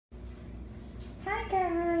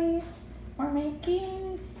We're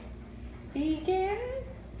making vegan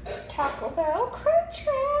Taco Bell crunch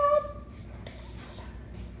wraps.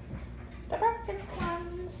 The breakfast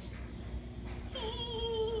ones.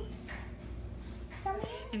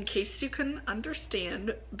 In case you couldn't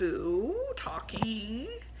understand Boo talking,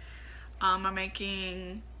 I'm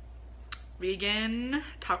making vegan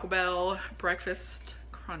Taco Bell breakfast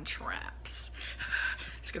crunch wraps.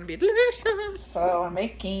 It's gonna be delicious. So I'm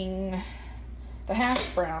making the hash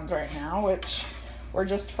browns right now, which were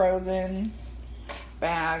just frozen,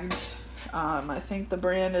 bagged. I think the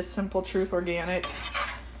brand is Simple Truth Organic.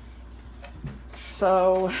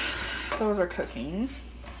 So those are cooking.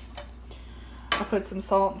 I put some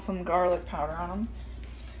salt and some garlic powder on them.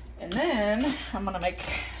 And then I'm gonna make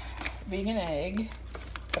vegan egg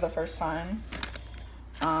for the first time.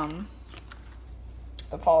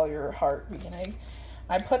 The Follow Your Heart vegan egg.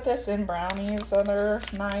 I put this in brownies the other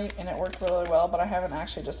night and it worked really well, but I haven't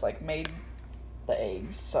actually just like made the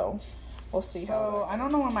eggs, so we'll see how. So I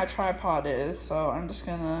don't know where my tripod is, so I'm just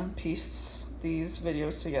gonna piece these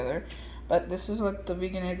videos together. But this is what the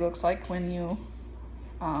vegan egg looks like when you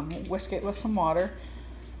whisk it with some water.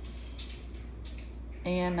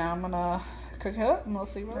 And now I'm gonna cook it up and we'll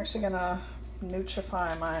see what. I'm actually gonna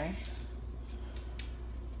nutrify my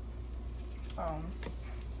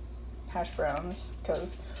hash browns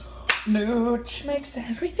because nooch makes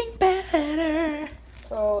everything better.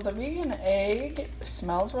 So the vegan egg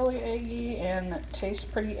smells really eggy and tastes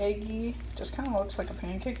pretty eggy. Just kind of looks like a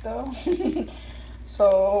pancake though.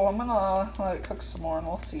 So I'm gonna let it cook some more and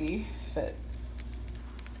we'll see if it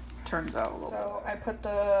turns out a little bit. So I put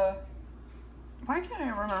the, why can't I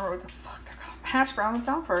remember what the fuck they're called? Hash browns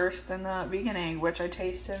down first, then the vegan egg, which I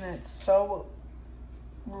tasted and it's so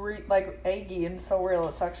like eggy and so real.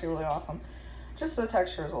 It's actually really awesome. Just the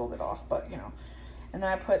texture is a little bit off, but you know. And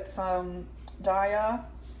then I put some Daya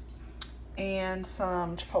and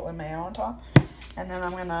some Chipotle mayo on top. And then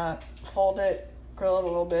I'm gonna fold it, grill it a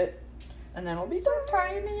little bit, and then it'll be so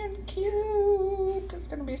tiny and cute. It's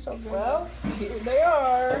gonna be so good. Well, here they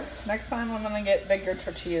are. Next time I'm gonna get bigger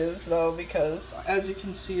tortillas though, because as you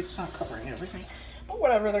can see, it's not covering everything. But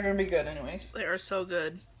whatever, they're gonna be good anyways. They are so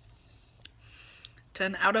good.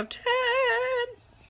 10 out of 10.